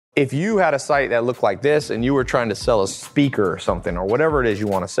If you had a site that looked like this and you were trying to sell a speaker or something or whatever it is you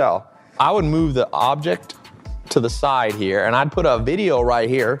want to sell, I would move the object to the side here and I'd put a video right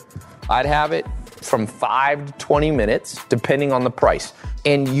here. I'd have it from 5 to 20 minutes, depending on the price.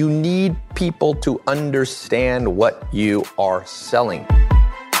 And you need people to understand what you are selling.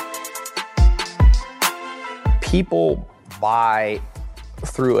 People buy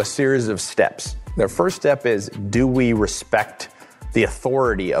through a series of steps. Their first step is, do we respect the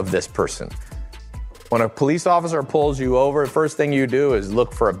authority of this person? When a police officer pulls you over, the first thing you do is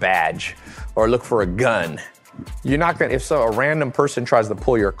look for a badge or look for a gun. You're not gonna, if a random person tries to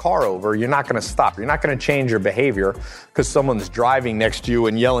pull your car over, you're not gonna stop. You're not gonna change your behavior because someone's driving next to you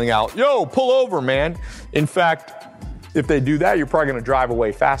and yelling out, yo, pull over, man. In fact, if they do that, you're probably gonna drive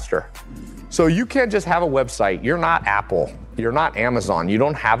away faster. So you can't just have a website. You're not Apple. You're not Amazon. You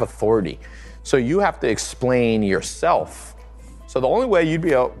don't have authority. So you have to explain yourself. So the only way you'd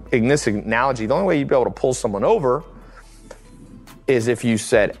be able, in this analogy, the only way you'd be able to pull someone over is if you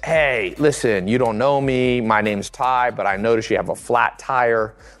said, hey, listen, you don't know me, my name's Ty, but I notice you have a flat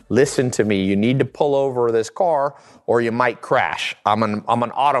tire. Listen to me, you need to pull over this car or you might crash. I'm an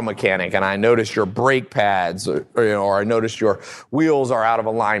auto mechanic and I noticed your brake pads or I noticed your wheels are out of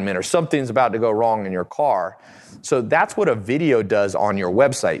alignment or something's about to go wrong in your car. So that's what a video does on your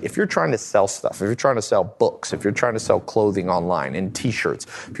website. If you're trying to sell stuff, if you're trying to sell books, if you're trying to sell clothing online and t-shirts,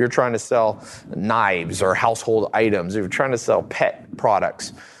 if you're trying to sell knives or household items, if you're trying to sell pet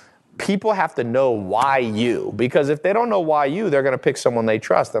products, people have to know why you. Because if they don't know why you, they're going to pick someone they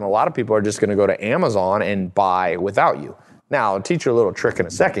trust. And a lot of people are just going to go to Amazon and buy without you. Now, I'll teach you a little trick in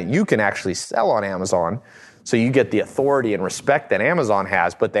a second. You can actually sell on Amazon, so you get the authority and respect that Amazon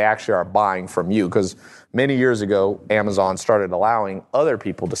has, but they actually are buying from you. Because many years ago, Amazon started allowing other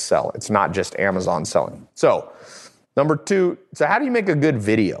people to sell. It's not just Amazon selling. So, number 2, so how do you make a good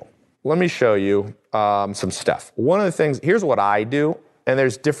video? Let me show you some stuff. One of the things, here's what I do, and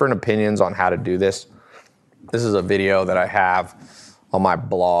there's different opinions on how to do this. This is a video that I have on my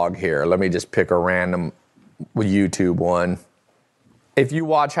blog here. Let me just pick a random YouTube one. If you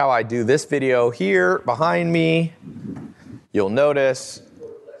watch how I do this video here behind me, you'll notice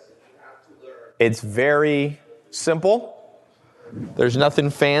it's very simple. There's nothing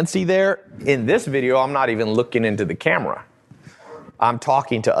fancy there. In this video, I'm not even looking into the camera. I'm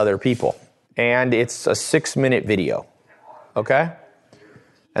talking to other people. And it's a 6-minute video, okay?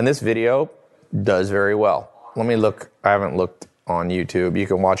 And this video does very well. Let me look. I haven't looked on YouTube. You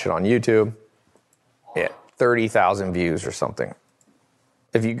can watch it on YouTube. Yeah, 30,000 views or something.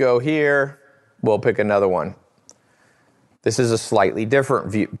 If you go here, we'll pick another one. This is a slightly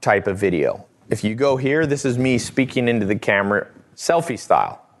different type of video. If you go here, this is me speaking into the camera, selfie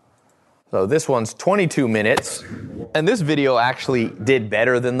style. So this one's 22 minutes, and this video actually did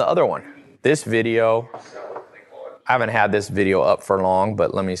better than the other one. This video, I haven't had this video up for long,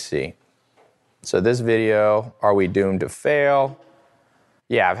 but let me see. So this video, are we doomed to fail?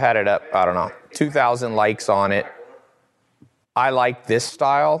 Yeah, I've had it up, I don't know, 2,000 likes on it. I like this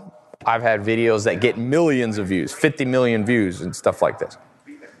style. I've had videos that get millions of views, 50 million views and stuff like this.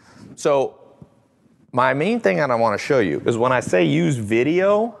 So my main thing that I want to show you is when I say use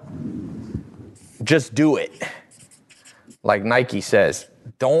video, just do it. Like Nike says,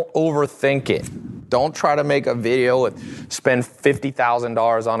 don't overthink it. Don't try to make a video with spend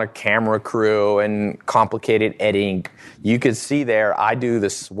 $50,000 on a camera crew and complicated editing. You can see there, I do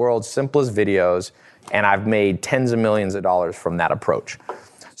the world's simplest videos, and I've made tens of millions of dollars from that approach.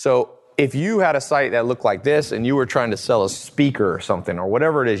 So if you had a site that looked like this and you were trying to sell a speaker or something or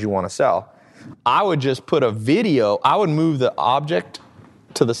whatever it is you want to sell, I would just put a video, I would move the object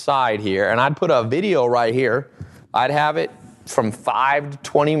to the side here and I'd put a video right here. I'd have it from 5 to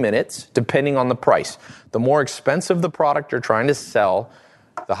 20 minutes, depending on the price. The more expensive the product you're trying to sell,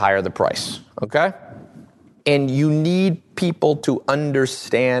 the higher the price, okay? And you need people to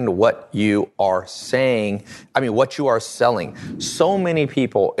understand what you are saying, what you are selling. So many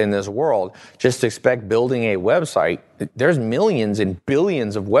people in this world just expect building a website. There's millions and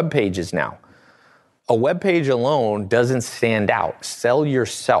billions of web pages now. A web page alone doesn't stand out. Sell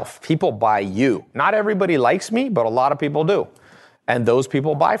yourself. People buy you. Not everybody likes me, but a lot of people do. And those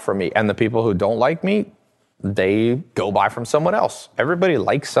people buy from me. And the people who don't like me, they go buy from someone else. Everybody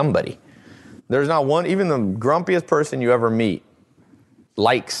likes somebody. There's not one, even the grumpiest person you ever meet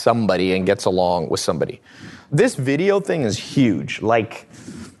likes somebody and gets along with somebody. This video thing is huge. Like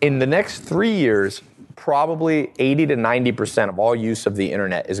in the next 3 years, probably 80 to 90% of all use of the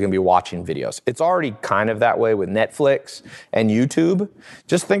internet is going to be watching videos. It's already kind of that way with Netflix and YouTube.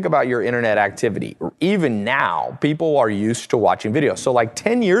 Just think about your internet activity. Even now, people are used to watching videos. So like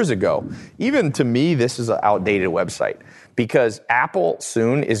 10 years ago, even to me, this is an outdated website because Apple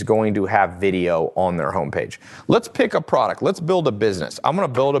soon is going to have video on their homepage. Let's pick a product. Let's build a business. I'm going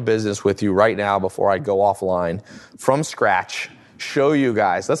to build a business with you right now before I go offline from scratch. Show you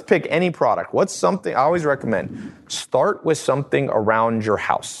guys. Let's pick any product. What's something I always recommend? Start with something around your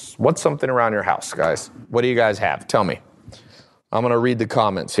house. What's something around your house, guys? What do you guys have? Tell me. I'm going to read the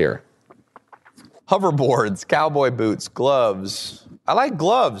comments here. Hoverboards, cowboy boots, gloves. I like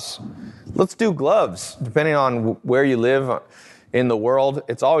gloves. Let's do gloves. Depending on where you live in the world,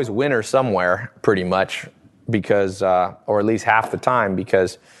 it's always winter somewhere, pretty much, because, or at least half the time,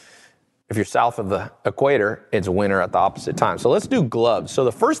 because if you're south of the equator, it's winter at the opposite time. So let's do gloves. So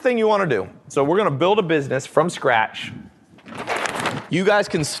the first thing you want to do, so we're going to build a business from scratch. You guys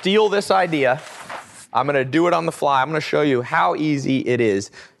can steal this idea. I'm going to do it on the fly. I'm going to show you how easy it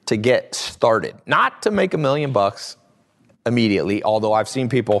is to get started. Not to make $1 million immediately, although I've seen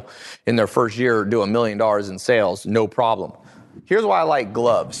people in their first year do $1 million in sales, no problem. Here's why I like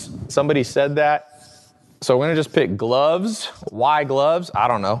gloves. Somebody said that. So we're going to just pick gloves. Why gloves? I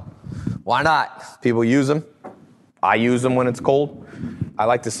don't know. Why not? People use them. I use them when it's cold. I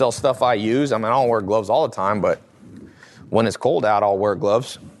like to sell stuff I use. I mean, I don't wear gloves all the time, but when it's cold out, I'll wear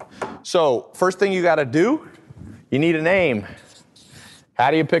gloves. So first thing you got to do, you need a name. How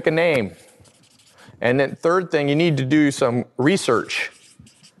do you pick a name? And then third thing, you need to do some research.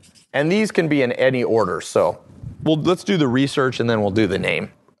 And these can be in any order. So let's do the research and then we'll do the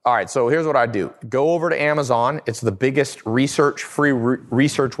name. All right, so here's what I do. Go over to Amazon. It's the biggest free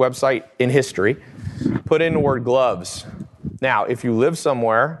research website in history. Put in the word gloves. Now, if you live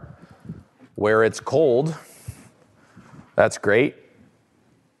somewhere where it's cold, that's great.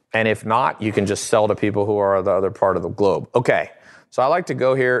 And if not, you can just sell to people who are the other part of the globe. Okay, so I like to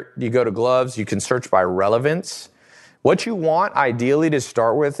go here. You go to gloves. You can search by relevance. What you want, ideally, to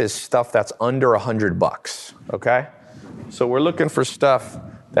start with is stuff that's under $100, okay? So we're looking for stuff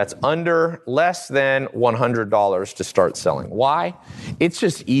that's less than $100 to start selling. Why? It's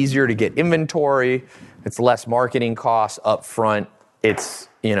just easier to get inventory. It's less marketing costs up front. It's,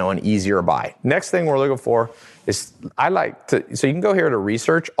 an easier buy. Next thing we're looking for is, so you can go here to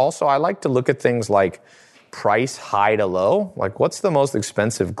research. Also, I like to look at things like price high to low. Like, what's the most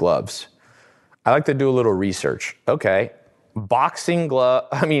expensive gloves? I like to do a little research. Okay.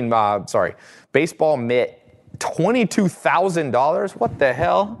 Baseball mitt. $22,000? What the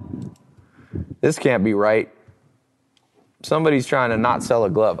hell? This can't be right. Somebody's trying to not sell a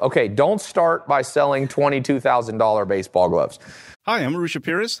glove. Okay, don't start by selling $22,000 baseball gloves. Hi, I'm Arusha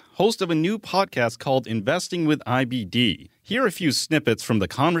Pires, host of a new podcast called Investing with IBD. Here are a few snippets from the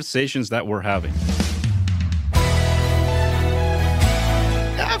conversations that we're having.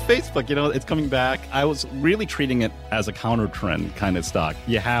 Facebook, it's coming back. I was really treating it as a counter trend kind of stock.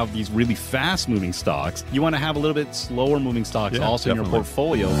 You have these really fast moving stocks. You want to have a little bit slower moving stocks also definitely in your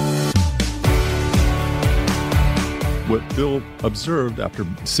portfolio. What Bill observed after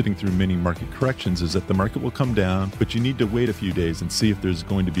sitting through many market corrections is that the market will come down, but you need to wait a few days and see if there's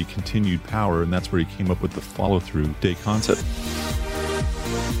going to be continued power. And that's where he came up with the follow-through day concept.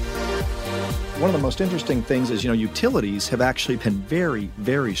 One of the most interesting things is, utilities have actually been very,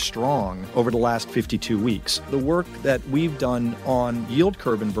 very strong over the last 52 weeks. The work that we've done on yield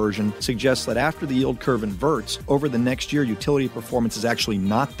curve inversion suggests that after the yield curve inverts, over the next year, utility performance is actually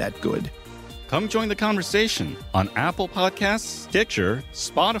not that good. Come join the conversation on Apple Podcasts, Stitcher,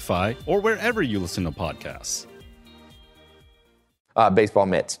 Spotify, or wherever you listen to podcasts. Baseball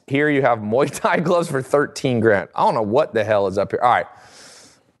mitts. Here you have Muay Thai gloves for $13,000. I don't know what the hell is up here. All right.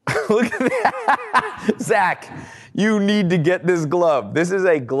 Look at that. Zach, you need to get this glove. This is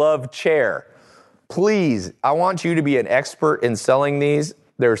a glove chair. Please, I want you to be an expert in selling these.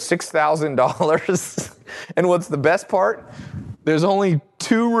 They're $6,000. And what's the best part? There's only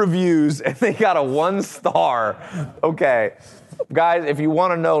 2 reviews and they got a 1 star. Okay. Guys, if you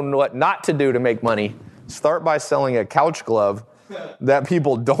want to know what not to do to make money, start by selling a couch glove that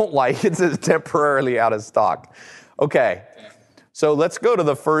people don't like. It's temporarily out of stock. Okay. So let's go to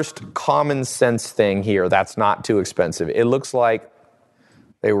the first common sense thing here that's not too expensive. It looks like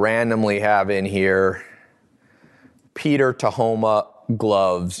they randomly have in here Peter Tahoma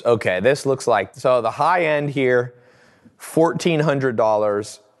gloves. Okay, this looks like, so the high end here,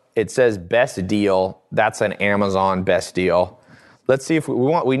 $1,400. It says best deal. That's an Amazon best deal. Let's see if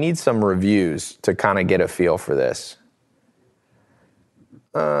we need some reviews to kind of get a feel for this.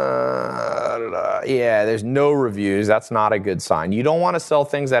 Yeah, there's no reviews. That's not a good sign. You don't want to sell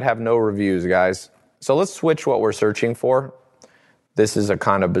things that have no reviews, guys. So let's switch what we're searching for. This is a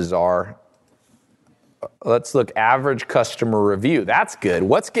kind of bizarre. Let's look average customer review. That's good.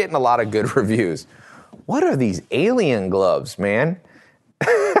 What's getting a lot of good reviews? What are these alien gloves, man?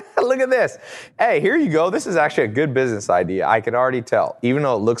 Look at this. Hey, here you go. This is actually a good business idea. I can already tell, even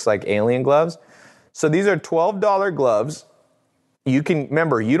though it looks like alien gloves. So these are $12 gloves. You can,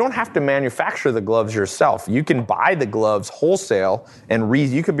 remember, you don't have to manufacture the gloves yourself. You can buy the gloves wholesale and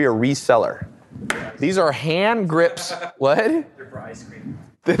you could be a reseller. These are hand grips. What? They're for ice cream.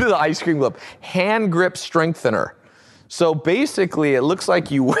 This is the ice cream glove. Hand grip strengthener. So basically, it looks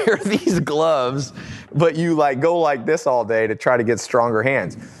like you wear these gloves, but you like go like this all day to try to get stronger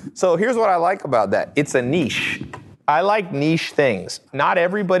hands. So here's what I like about that. It's a niche. I like niche things. Not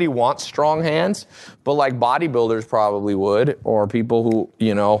everybody wants strong hands, but like bodybuilders probably would, or people who,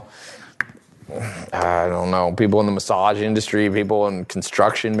 you know, I don't know, people in the massage industry, people in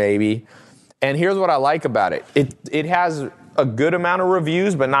construction maybe. And here's what I like about it. It has a good amount of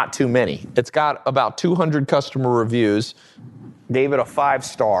reviews, but not too many. It's got about 200 customer reviews. Gave it a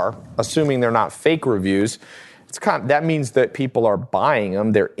 5-star, assuming they're not fake reviews. That means that people are buying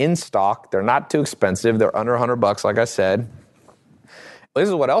them. They're in stock. They're not too expensive. They're under $100, like I said. This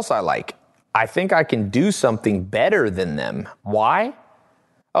is what else I like. I think I can do something better than them. Why?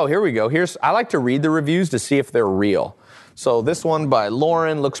 Oh, here we go. I like to read the reviews to see if they're real. So this one by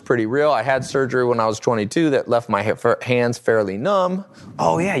Lauren looks pretty real. I had surgery when I was 22 that left my hands fairly numb.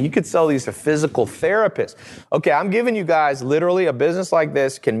 Oh yeah, you could sell these to physical therapists. Okay, I'm giving you guys literally a business like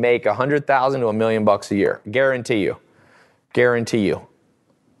this can make $100,000 to $1 million a year. Guarantee you. Guarantee you.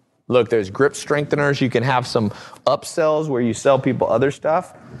 Look, there's grip strengtheners. You can have some upsells where you sell people other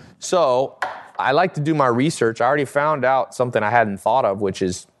stuff. So I like to do my research. I already found out something I hadn't thought of, which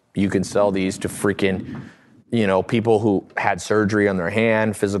is you can sell these to freaking, you know, people who had surgery on their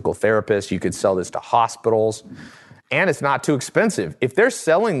hand, physical therapists. You could sell this to hospitals. And it's not too expensive. If they're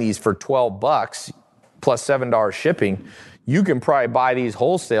selling these for $12 plus $7 shipping, you can probably buy these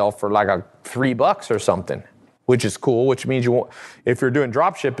wholesale for like $3 or something, which is cool, which means you won't, if you're doing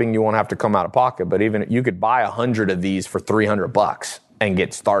drop shipping, you won't have to come out of pocket. But even you could buy 100 of these for $300 and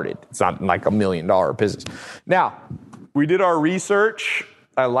get started. It's not like $1 million business. Now, we did our research.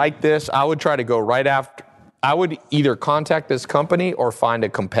 I like this. I would try to go right after. I would either contact this company or find a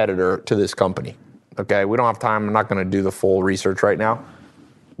competitor to this company. Okay, we don't have time. I'm not going to do the full research right now.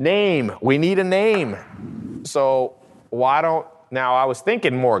 Name. We need a name. So now I was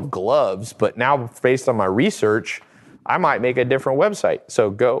thinking more gloves, but now based on my research, I might make a different website.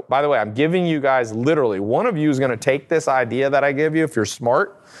 So by the way, I'm giving you guys literally, one of you is going to take this idea that I give you if you're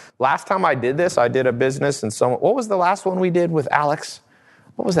smart. Last time I did this, I did a business and what was the last one we did with Alex?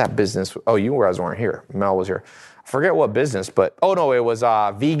 What was that business? Oh, you guys weren't here. Mel was here. I forget what business, but, it was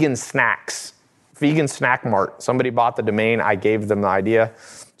vegan snacks. Vegan Snack Mart. Somebody bought the domain. I gave them the idea.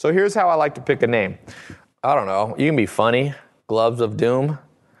 So here's how I like to pick a name. I don't know. You can be funny. Gloves of Doom.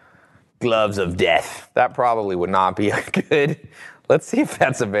 Gloves of Death. That probably would not be good. Let's see if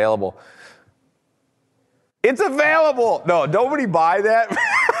that's available. It's available. No, nobody buy that.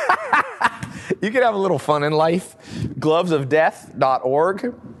 You can have a little fun in life.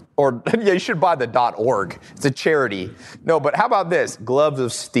 Glovesofdeath.org. Or, yeah, you should buy the .org. It's a charity. No, but how about this? Gloves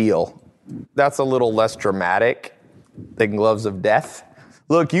of Steel. That's a little less dramatic than Gloves of Death.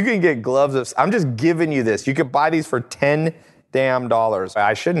 Look, you can get gloves of... I'm just giving you this. You can buy these for $10 damn.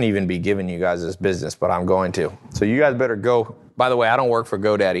 I shouldn't even be giving you guys this business, but I'm going to. So you guys better go. By the way, I don't work for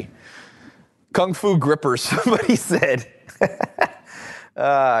GoDaddy. Kung Fu Grippers, somebody said.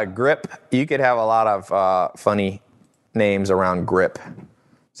 Grip. You could have a lot of funny names around grip.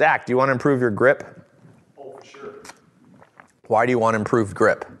 Zach, do you want to improve your grip? Oh, for sure. Why do you want improved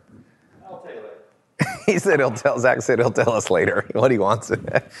grip? I'll tell you later. Zach said he'll tell us later what he wants.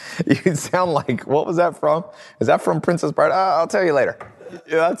 You sound like, what was that from? Is that from Princess Bride? I'll tell you later.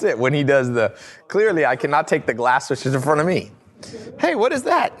 Yeah, that's it. When he does clearly I cannot take the glass which is in front of me. Hey, what is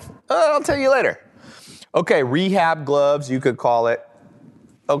that? I'll tell you later. Okay, rehab gloves, you could call it.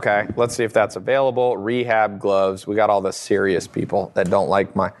 Okay, let's see if that's available. Rehab gloves. We got all the serious people that don't like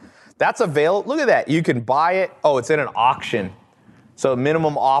that's available. Look at that. You can buy it. Oh, it's in an auction. So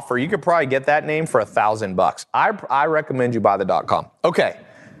minimum offer. You could probably get that name for $1,000. I recommend you buy the .com. Okay,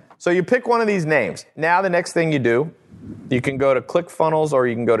 so you pick one of these names. Now the next thing you do, you can go to ClickFunnels or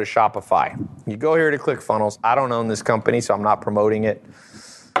you can go to Shopify. You go here to ClickFunnels. I don't own this company, so I'm not promoting it.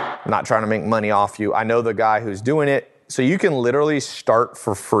 I'm not trying to make money off you. I know the guy who's doing it. So you can literally start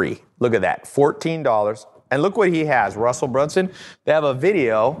for free. Look at that, $14. And look what he has, Russell Brunson. They have a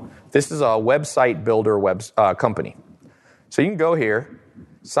video. This is a website builder company. So you can go here.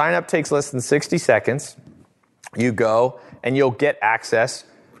 Sign up takes less than 60 seconds. You go, and you'll get access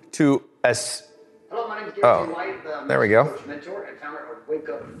to a... Hello, my name is Gary White. There we go. Coach mentor and founder of Wake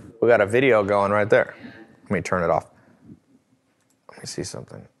Up. We got a video going right there. Let me turn it off. Let me see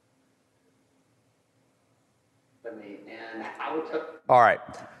something. And I would tell. All right.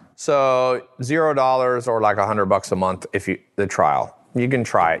 So $0 or like $100 a month if the trial. You can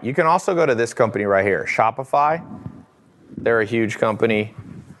try it. You can also go to this company right here, Shopify. They're a huge company,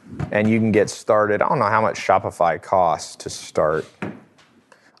 and you can get started. I don't know how much Shopify costs to start.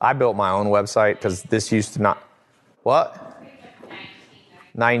 I built my own website because this used to not. What?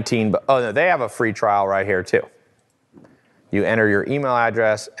 19. Oh, no, they have a free trial right here too. You enter your email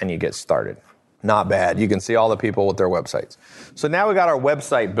address and you get started. Not bad. You can see all the people with their websites. So now we got our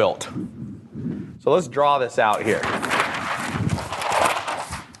website built. So let's draw this out here.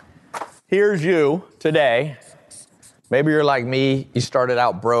 Here's you today. Maybe you're like me. You started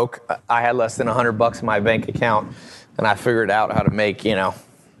out broke. I had less than $100 in my bank account, and I figured out how to make,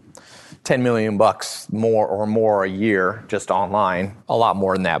 10 million bucks more a year just online. A lot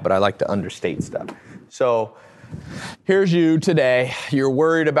more than that, but I like to understate stuff. So here's you today. You're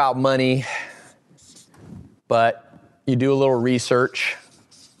worried about money, but you do a little research.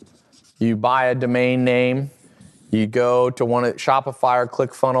 You buy a domain name. You go to one of Shopify or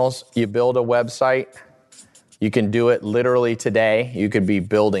ClickFunnels. You build a website. You can do it literally today. You could be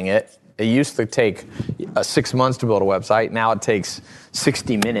building it. It used to take 6 months to build a website. Now it takes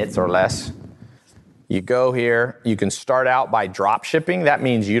 60 minutes or less. You go here. You can start out by drop shipping. That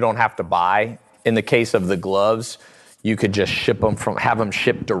means you don't have to buy. In the case of the gloves, you could just have them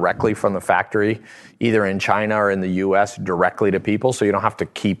shipped directly from the factory, either in China or in the US, directly to people. So you don't have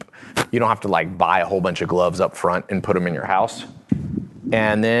to like buy a whole bunch of gloves up front and put them in your house.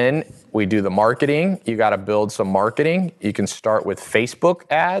 And then we do the marketing. You got to build some marketing. You can start with Facebook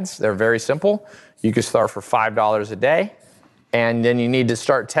ads. They're very simple. You can start for $5 a day. And then you need to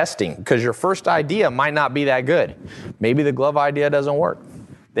start testing because your first idea might not be that good. Maybe the glove idea doesn't work.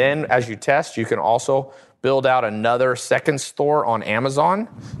 Then as you test, you can also build out another second store on Amazon.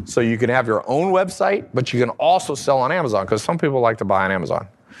 So you can have your own website, but you can also sell on Amazon because some people like to buy on Amazon.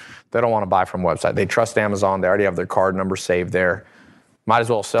 They don't want to buy from a website. They trust Amazon. They already have their card number saved there. Might as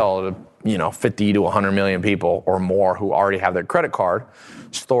well sell to 50 to 100 million people or more who already have their credit card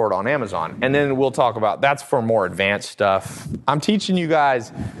stored on Amazon. And then we'll talk about, that's for more advanced stuff. I'm teaching you guys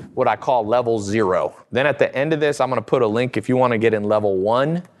what I call level 0. Then at the end of this, I'm going to put a link if you want to get in level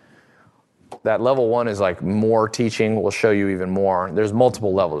 1. That level 1 is like more teaching. We'll show you even more. There's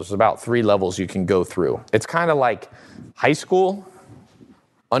multiple levels. There's about 3 levels you can go through. It's kind of like high school,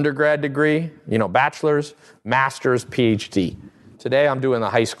 undergrad degree, bachelor's, master's, PhD. Today, I'm doing the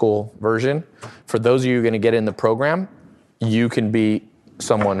high school version. For those of you who are going to get in the program, you can be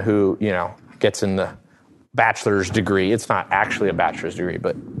someone who, gets in the bachelor's degree. It's not actually a bachelor's degree,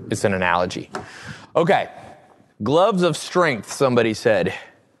 but it's an analogy. Okay. Gloves of strength, somebody said.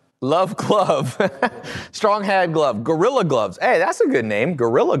 Love glove. Strong hand glove. Gorilla gloves. Hey, that's a good name.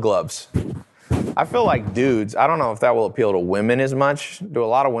 Gorilla gloves. I feel like dudes, I don't know if that will appeal to women as much. Do a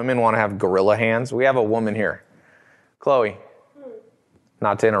lot of women want to have gorilla hands? We have a woman here. Chloe.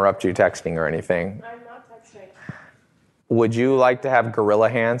 Not to interrupt you texting or anything. I'm not texting. Would you like to have gorilla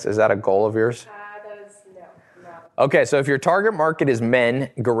hands? Is that a goal of yours? That is, no. Okay, so if your target market is men,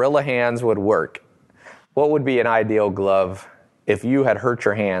 gorilla hands would work. What would be an ideal glove if you had hurt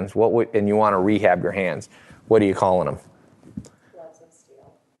your hands? And you want to rehab your hands? What are you calling them? Gloves of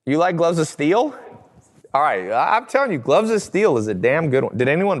steel. You like gloves of steel? All right, I'm telling you, gloves of steel is a damn good one. Did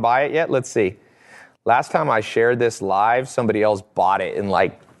anyone buy it yet? Let's see. Last time I shared this live, somebody else bought it in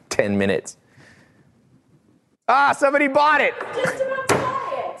like 10 minutes. Somebody bought it. Just about to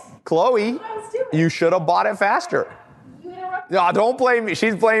buy it. Chloe, you should have bought it faster. You interrupted. No, don't blame me.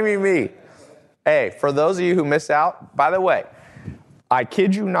 She's blaming me. Hey, for those of you who miss out, by the way, I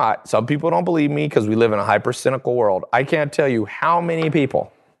kid you not, some people don't believe me because we live in a hyper-cynical world. I can't tell you how many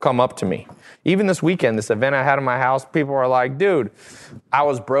people come up to me. Even this weekend, this event I had in my house, people are like, dude, I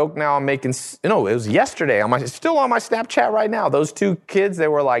was broke, now I'm making, it was yesterday, still on my Snapchat right now. Those 2 kids, they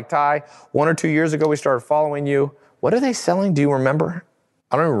were like, Ty, 1 or 2 years ago, we started following you. What are they selling? Do you remember?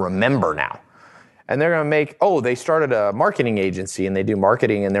 I don't even remember now. And they're going to make, they started a marketing agency and they do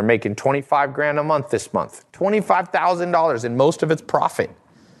marketing and they're making $25,000 a month this month. $25,000 and most of it's profit.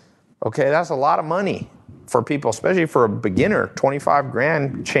 Okay, that's a lot of money for people, especially for a beginner.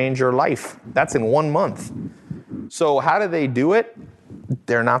 $25,000 change your life. That's in 1 month. So how do they do it?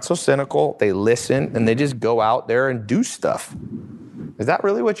 they're not so cynical. They listen, and they just go out there and do stuff. Is that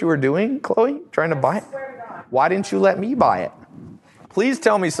really what you were doing, Chloe? Trying to buy it? Why didn't you let me buy it? Please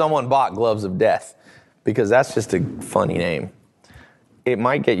tell me someone bought Gloves of Death, because that's just a funny name. It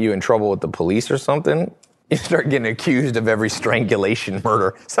might get you in trouble with the police or something. You start getting accused of every strangulation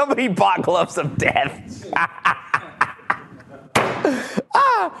murder. Somebody bought Gloves of Death.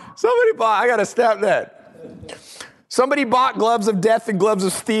 Somebody bought, I got to snap that. Somebody bought Gloves of Death and Gloves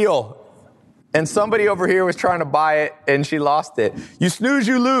of Steel. And somebody over here was trying to buy it and she lost it. You snooze,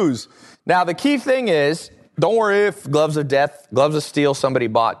 you lose. Now, the key thing is, don't worry if Gloves of Death, Gloves of Steel, somebody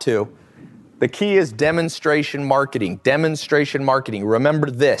bought too. The key is demonstration marketing. Demonstration marketing.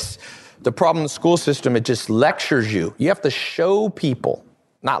 Remember this. The problem in the school system, it just lectures you. You have to show people,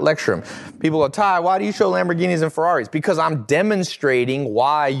 not lecture them. People go, Ty, why do you show Lamborghinis and Ferraris? Because I'm demonstrating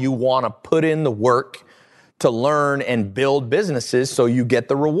why you want to put in the work to learn and build businesses so you get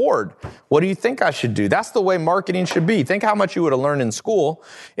the reward. What do you think I should do? That's the way marketing should be. Think how much you would have learned in school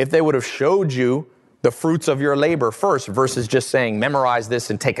if they would have showed you the fruits of your labor first versus just saying, memorize this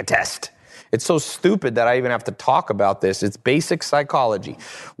and take a test. It's so stupid that I even have to talk about this. It's basic psychology.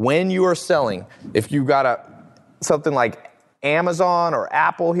 When you are selling, if you got something like Amazon or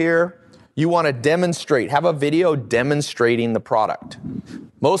Apple here, you want to demonstrate, have a video demonstrating the product.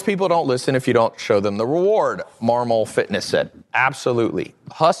 Most people don't listen if you don't show them the reward, Marmol Fitness said. Absolutely.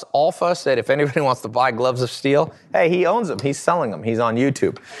 Huss Alpha said if anybody wants to buy Gloves of Steel, hey, he owns them. He's selling them. He's on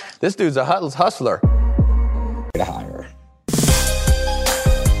YouTube. This dude's a hustler. To hire.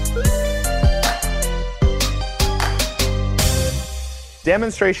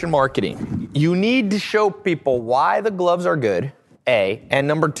 Demonstration marketing. You need to show people why the gloves are good, A, and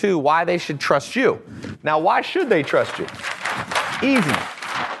number two, why they should trust you. Now, why should they trust you? Easy.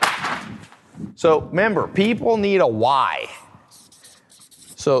 So remember, people need a why.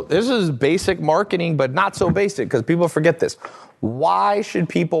 So this is basic marketing, but not so basic because people forget this. Why should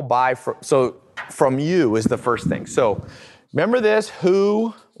people buy from you is the first thing. So remember this: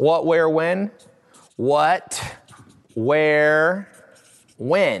 who, what, where, when. What, where,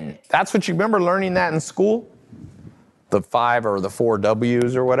 when. That's what you remember learning that in school? The 5 or the 4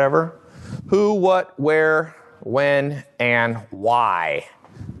 W's or whatever. Who, what, where, when, and why.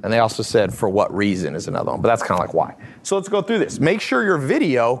 And they also said for what reason is another one, but that's kind of like why. So let's go through this. Make sure your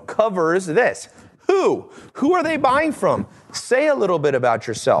video covers this. Who? Who are they buying from? Say a little bit about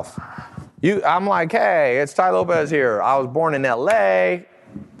yourself. I'm like, hey, it's Ty Lopez here. I was born in LA.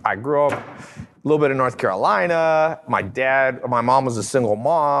 I grew up a little bit in North Carolina. My mom was a single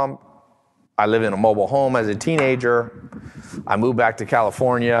mom. I lived in a mobile home as a teenager. I moved back to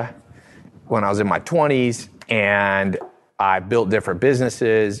California when I was in my 20s, and I built different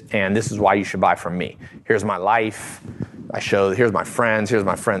businesses, and this is why you should buy from me. Here's my life. Here's my friends. Here's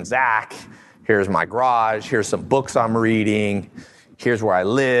my friend Zach. Here's my garage. Here's some books I'm reading. Here's where I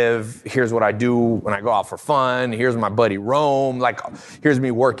live. Here's what I do when I go out for fun. Here's my buddy Rome. Like, here's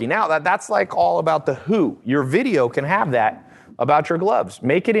me working out. That's like all about the who. Your video can have that about your gloves.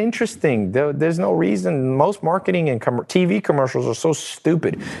 Make it interesting. There's no reason. Most marketing and TV commercials are so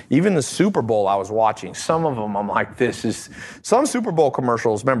stupid. Even the Super Bowl I was watching, some of them I'm like, some Super Bowl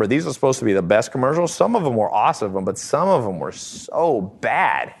commercials, remember, these are supposed to be the best commercials. Some of them were awesome, but some of them were so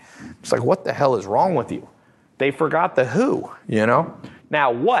bad. It's like, what the hell is wrong with you? They forgot the who, you know?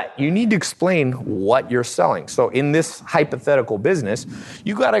 Now what? You need to explain what you're selling. So in this hypothetical business,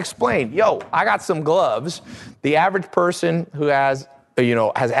 you got to explain, I got some gloves. The average person who has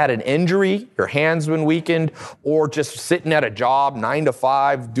had an injury, your hand's been weakened, or just sitting at a job 9 to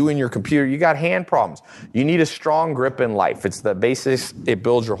 5 doing your computer, you got hand problems. You need a strong grip in life. It's the basics. It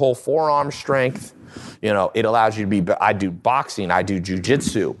builds your whole forearm strength. It allows you to I do boxing, I do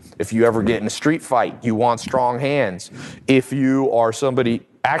jujitsu. If you ever get in a street fight, you want strong hands. If you are somebody,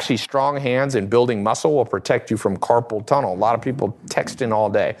 actually strong hands and building muscle will protect you from carpal tunnel. A lot of people texting all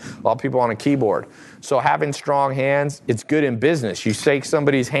day, a lot of people on a keyboard. So having strong hands, it's good in business. You shake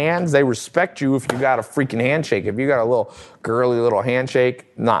somebody's hands, they respect you if you got a freaking handshake. If you got a little girly little handshake,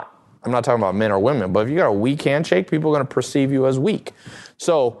 I'm not talking about men or women, but if you got a weak handshake, people are going to perceive you as weak.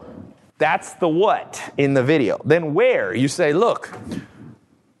 So that's the what in the video. Then where? You say, look,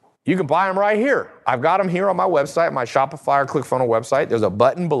 you can buy them right here. I've got them here on my website, my Shopify or ClickFunnels website. There's a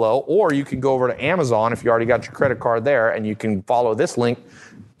button below, or you can go over to Amazon if you already got your credit card there, and you can follow this link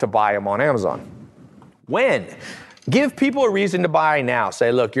to buy them on Amazon. When? Give people a reason to buy now.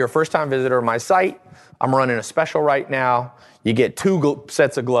 Say, look, you're a first-time visitor to my site. I'm running a special right now. You get 2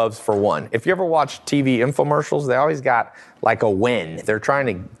 sets of gloves for 1. If you ever watch TV infomercials, they always got like a when. They're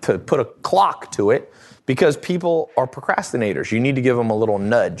trying to put a clock to it Because people are procrastinators. You need to give them a little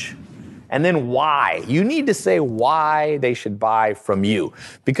nudge. And then why? You need to say why they should buy from you.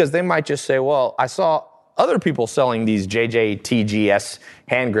 Because they might just say, well, I saw other people selling these JJTGS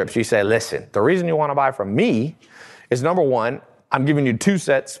hand grips. You say, listen, the reason you want to buy from me is number one, I'm giving you 2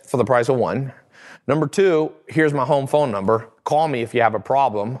 sets for the price of 1. Number 2, here's my home phone number. Call me if you have a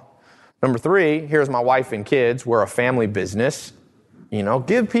problem. Number 3, here's my wife and kids. We're a family business. You know,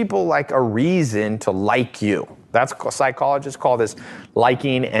 give people like a reason to like you. That's psychologists call this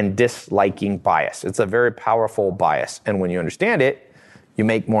liking and disliking bias. It's a very powerful bias. And when you understand it, you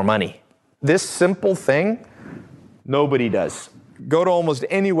make more money. This simple thing, nobody does. Go to almost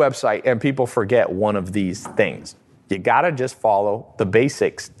any website and people forget one of these things. You gotta just follow the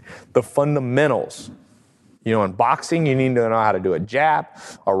basics, the fundamentals. You know, in boxing, you need to know how to do a jab,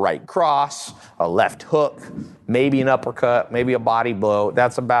 a right cross, a left hook, maybe an uppercut, maybe a body blow.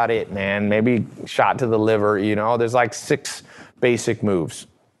 That's about it, man. Maybe shot to the liver, you know. There's like 6 basic moves.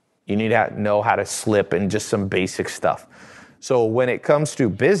 You need to know how to slip and just some basic stuff. So when it comes to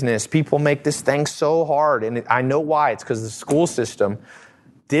business, people make this thing so hard. And I know why. It's because the school system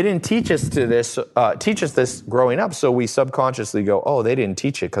didn't teach us this growing up. So we subconsciously go, oh, they didn't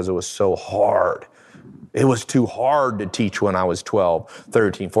teach it because it was so hard. It was too hard to teach when I was 12,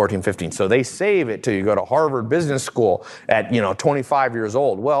 13, 14, 15. So they save it till you go to Harvard Business School at, 25 years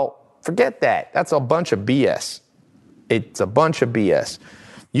old. Well, forget that. That's a bunch of BS. It's a bunch of BS.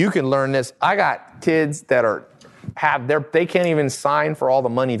 You can learn this. I got kids that they can't even sign for all the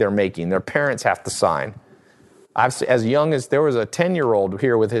money they're making. Their parents have to sign. As young as there was a 10-year-old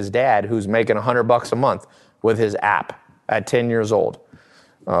here with his dad who's making $100 a month with his app at 10 years old.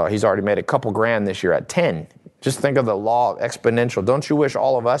 He's already made a couple grand this year at 10. Just think of the law of exponential. Don't you wish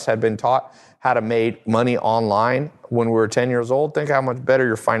all of us had been taught how to make money online when we were 10 years old? Think how much better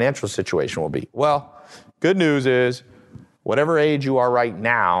your financial situation will be. Well, good news is, whatever age you are right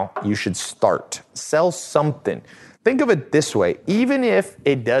now, you should start. Sell something. Think of it this way. Even if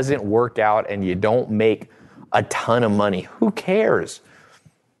it doesn't work out and you don't make a ton of money, who cares?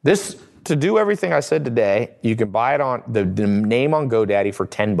 To do everything I said today, you can buy it on the name on GoDaddy for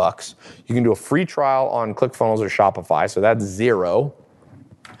 $10. You can do a free trial on ClickFunnels or Shopify, so that's $0.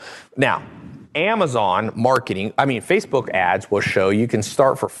 Now, Amazon marketing, Facebook ads will show you can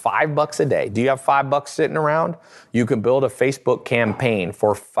start for $5 a day. Do you have $5 sitting around? You can build a Facebook campaign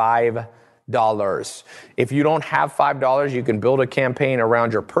for $5. If you don't have $5, you can build a campaign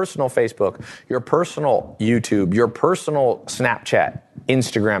around your personal Facebook, your personal YouTube, your personal Snapchat,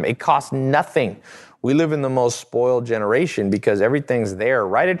 Instagram. It costs nothing. We live in the most spoiled generation because everything's there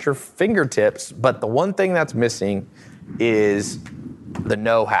right at your fingertips, but the one thing that's missing is the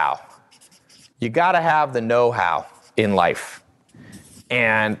know-how. You gotta have the know-how in life.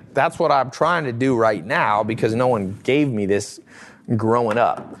 And that's what I'm trying to do right now because no one gave me this growing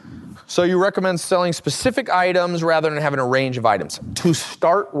up. So you recommend selling specific items rather than having a range of items. To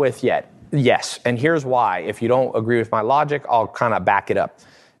start with, yes. And here's why. If you don't agree with my logic, I'll kind of back it up.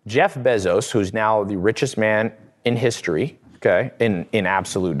 Jeff Bezos, who's now the richest man in history, okay, in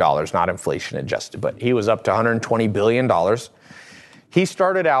absolute dollars, not inflation adjusted, but he was up to $120 billion. He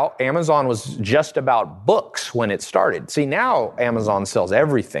started out, Amazon was just about books when it started. See, now Amazon sells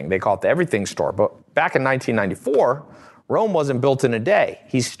everything. They call it the everything store. But back in 1994, Rome wasn't built in a day.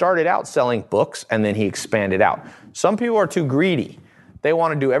 He started out selling books and then he expanded out. Some people are too greedy. They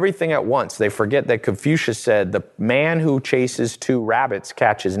want to do everything at once. They forget that Confucius said, the man who chases 2 rabbits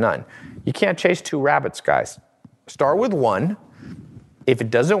catches none. You can't chase 2 rabbits, guys. Start with 1. If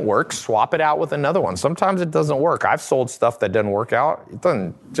it doesn't work, swap it out with another one. Sometimes it doesn't work. I've sold stuff that doesn't work out. It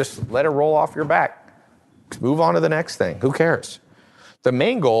doesn't, just let it roll off your back. Move on to the next thing. Who cares? The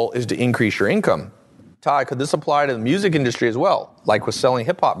main goal is to increase your income. Ty, could this apply to the music industry as well, like with selling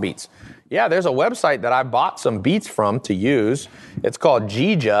hip-hop beats? Yeah, there's a website that I bought some beats from to use. It's called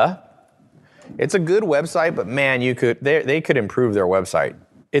Jija. It's a good website, but man, they could improve their website.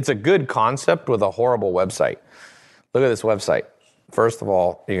 It's a good concept with a horrible website. Look at this website. First of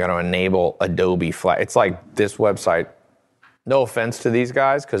all, you got to enable Adobe Flash. It's like this website. No offense to these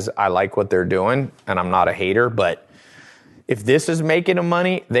guys, because I like what they're doing, and I'm not a hater, but if this is making them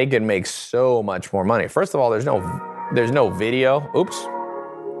money, they can make so much more money. First of all, there's no video. Oops.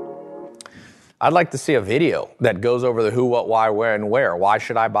 I'd like to see a video that goes over the who, what, why, where, and where. Why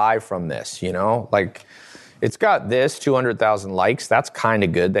should I buy from this? Like it's got this 200,000 likes. That's kind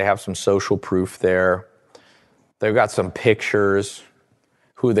of good. They have some social proof there. They've got some pictures,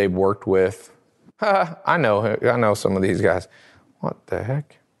 who they've worked with. I know some of these guys. What the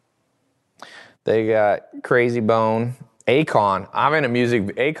heck? They got Crazy Bone. Akon.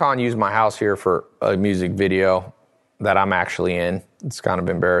 Akon used my house here for a music video that I'm actually in. It's kind of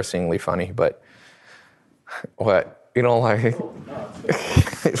embarrassingly funny, but what? You don't like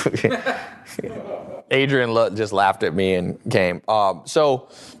Adrian just laughed at me and came. So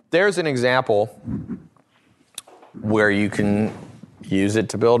there's an example where you can use it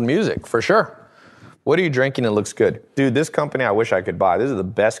to build music, for sure. What are you drinking that looks good? Dude, this company I wish I could buy. This is the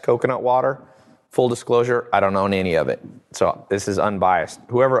best coconut water. Full disclosure, I don't own any of it. So this is unbiased.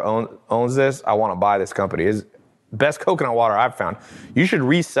 Whoever owns this, I want to buy this company. It's best coconut water I've found. You should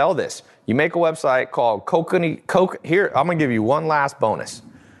resell this. You make a website called Here, I'm going to give you one last bonus.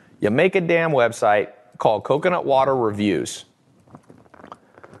 You make a damn website called Coconut Water Reviews.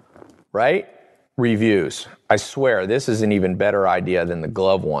 Right? Reviews. I swear, this is an even better idea than the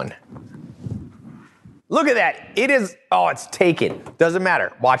glove one. Look at that. It's taken. Doesn't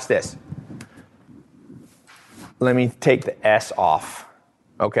matter. Watch this. Let me take the S off.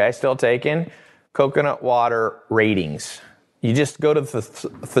 Okay, still taken. Coconut water ratings. You just go to the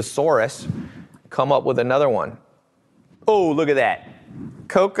thesaurus, come up with another one. Oh, look at that.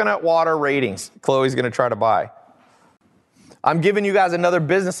 Coconut water ratings. Chloe's going to try to buy. I'm giving you guys another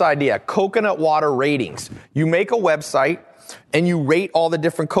business idea. Coconut water ratings. You make a website and you rate all the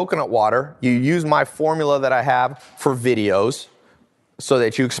different coconut water. You use my formula that I have for videos so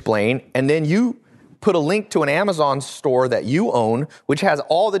that you explain. And then you put a link to an Amazon store that you own, which has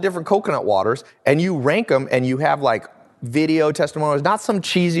all the different coconut waters, and you rank them and you have like video testimonials, not some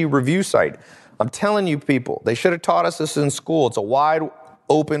cheesy review site. I'm telling you people, they should have taught us this in school. It's a wide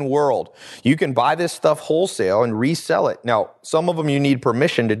open world. You can buy this stuff wholesale and resell it. Now, some of them you need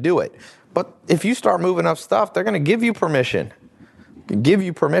permission to do it. But if you start moving up stuff, they're going to give you permission.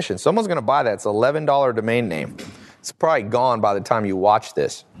 Someone's going to buy that. It's an $11 domain name. It's probably gone by the time you watch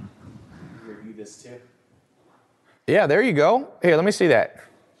this. Review this too. Yeah, there you go. Here, let me see that.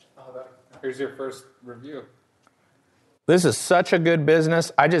 Here's your first review. This is such a good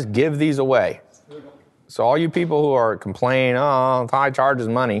business. I just give these away. So all you people who are complaining, high charges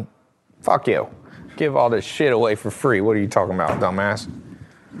money, fuck you. Give all this shit away for free. What are you talking about, dumbass?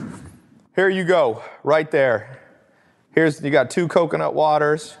 Here you go, right there. You got 2 coconut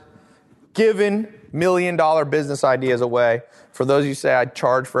waters. Giving $1 million business ideas away. For those of you who say I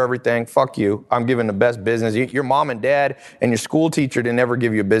charge for everything, fuck you. I'm giving the best business. Your mom and dad and your school teacher didn't ever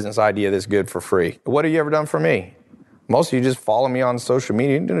give you a business idea this good for free. What have you ever done for me? Most of you just follow me on social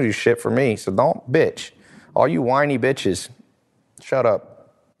media. You don't do shit for me, so don't bitch. All you whiny bitches, shut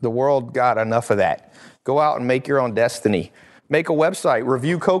up. The world got enough of that. Go out and make your own destiny. Make a website,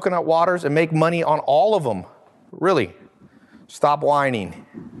 review coconut waters, and make money on all of them. Really. Stop whining.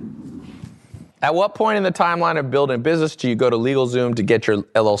 At what point in the timeline of building a business do you go to LegalZoom to get your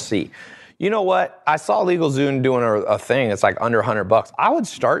LLC? You know what? I saw LegalZoom doing a thing. It's like under $100. I would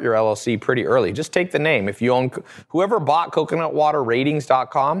start your LLC pretty early. Just take the name. If you own, whoever bought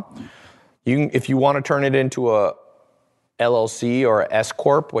coconutwaterratings.com, if you want to turn it into a LLC or a S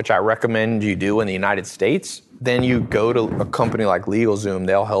Corp, which I recommend you do in the United States, then you go to a company like LegalZoom.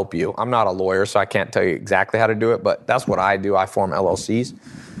 They'll help you. I'm not a lawyer, so I can't tell you exactly how to do it, but that's what I do. I form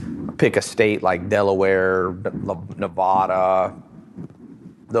LLCs. Pick a state like Delaware, Nevada.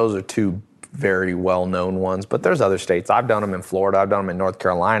 Those are 2 very well-known ones, but there's other states. I've done them in Florida. I've done them in North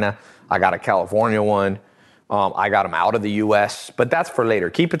Carolina. I got a California one. I got them out of the U.S., but that's for later.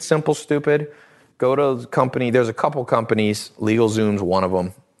 Keep it simple, stupid. Go to the company. There's a couple companies. LegalZoom's one of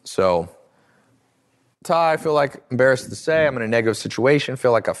them. So, Ty, I feel like embarrassed to say I'm in a negative situation.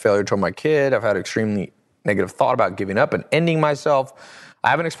 Feel like a failure to my kid. I've had extremely negative thought about giving up and ending myself. I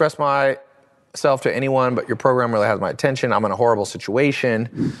haven't expressed myself to anyone, but your program really has my attention. I'm in a horrible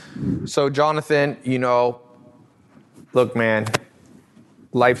situation. So, Jonathan, look, man,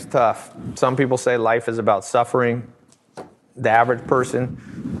 life's tough. Some people say life is about suffering. The average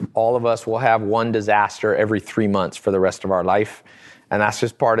person, all of us will have one disaster every 3 months for the rest of our life. And that's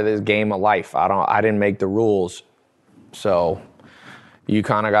just part of this game of life. I didn't make the rules. So you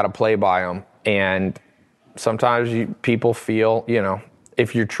kind of got to play by them. And sometimes people feel,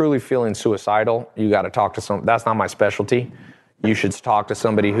 if you're truly feeling suicidal, you got to talk to that's not my specialty. You should talk to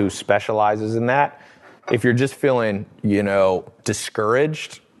somebody who specializes in that. If you're just feeling,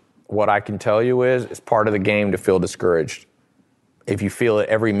 discouraged, what I can tell you is it's part of the game to feel discouraged. If you feel it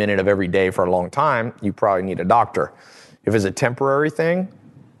every minute of every day for a long time, you probably need a doctor. If it's a temporary thing,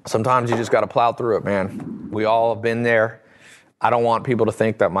 sometimes you just got to plow through it, man. We all have been there. I don't want people to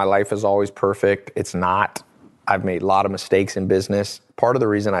think that my life is always perfect. It's not. I've made a lot of mistakes in business. Part of the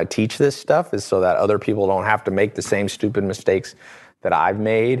reason I teach this stuff is so that other people don't have to make the same stupid mistakes that I've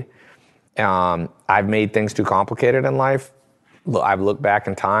made. I've made things too complicated in life. I've looked back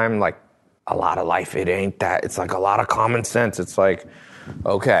in time, like a lot of life, it ain't that. It's like a lot of common sense. It's like,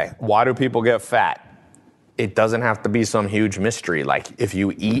 okay, why do people get fat? It doesn't have to be some huge mystery. Like if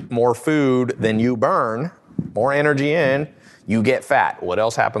you eat more food than you burn, more energy in, you get fat. What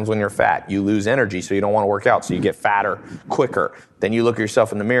else happens when you're fat? You lose energy, so you don't want to work out, so you get fatter quicker. Then you look at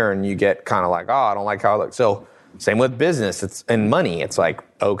yourself in the mirror and you get kind of like, oh, I don't like how I look. So same with business and money. It's like,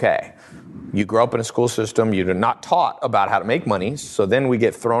 okay, you grow up in a school system, you're not taught about how to make money, so then we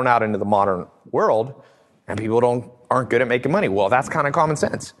get thrown out into the modern world and people aren't good at making money. Well, that's kind of common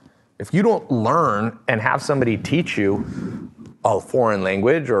sense. If you don't learn and have somebody teach you a foreign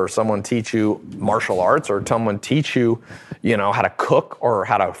language or someone teach you martial arts or someone teach you, how to cook or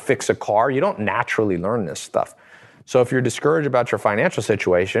how to fix a car, you don't naturally learn this stuff. So if you're discouraged about your financial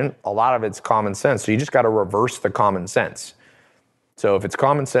situation, a lot of it's common sense. So you just got to reverse the common sense. So if it's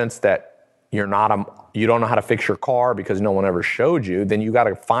common sense that you don't know how to fix your car because no one ever showed you, then you got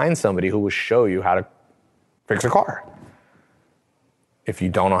to find somebody who will show you how to fix a car. If you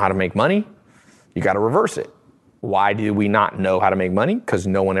don't know how to make money, you got to reverse it. Why do we not know how to make money? Because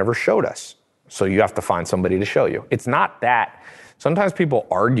no one ever showed us. So you have to find somebody to show you. It's not that. Sometimes people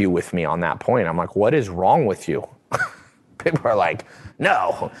argue with me on that point. I'm like, what is wrong with you? People are like,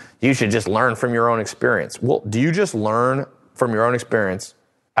 no, you should just learn from your own experience. Well, do you just learn from your own experience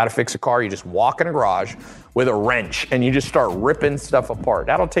how to fix a car? You just walk in a garage with a wrench and you just start ripping stuff apart.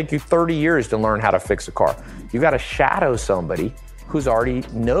 That'll take you 30 years to learn how to fix a car. You got to shadow somebody who's already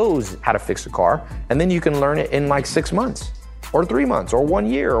knows how to fix a car, and then you can learn it in like 6 months or 3 months or 1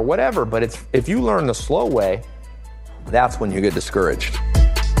 year or whatever. But if you learn the slow way, that's when you get discouraged.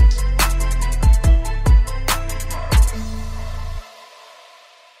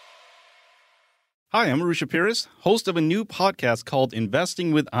 Hi, I'm Arusha Pires, host of a new podcast called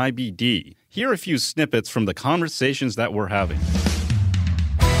Investing with IBD. Here are a few snippets from the conversations that we're having.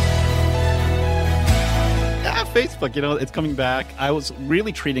 Facebook, it's coming back. I was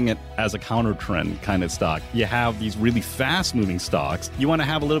really treating it as a counter trend kind of stock. You have these really fast moving stocks. You want to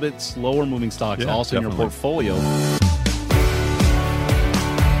have a little bit slower moving stocks also in your portfolio.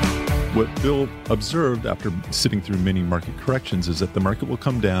 What Bill observed after sitting through many market corrections is that the market will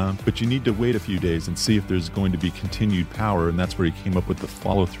come down, but you need to wait a few days and see if there's going to be continued power, and that's where he came up with the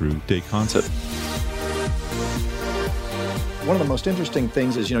follow-through day concept. One of the most interesting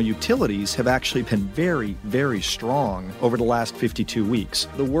things is, utilities have actually been very, very strong over the last 52 weeks.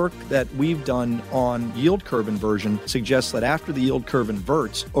 The work that we've done on yield curve inversion suggests that after the yield curve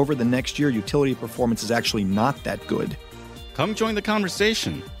inverts, over the next year, utility performance is actually not that good. Come join the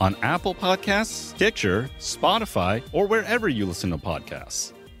conversation on Apple Podcasts, Stitcher, Spotify, or wherever you listen to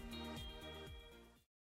podcasts.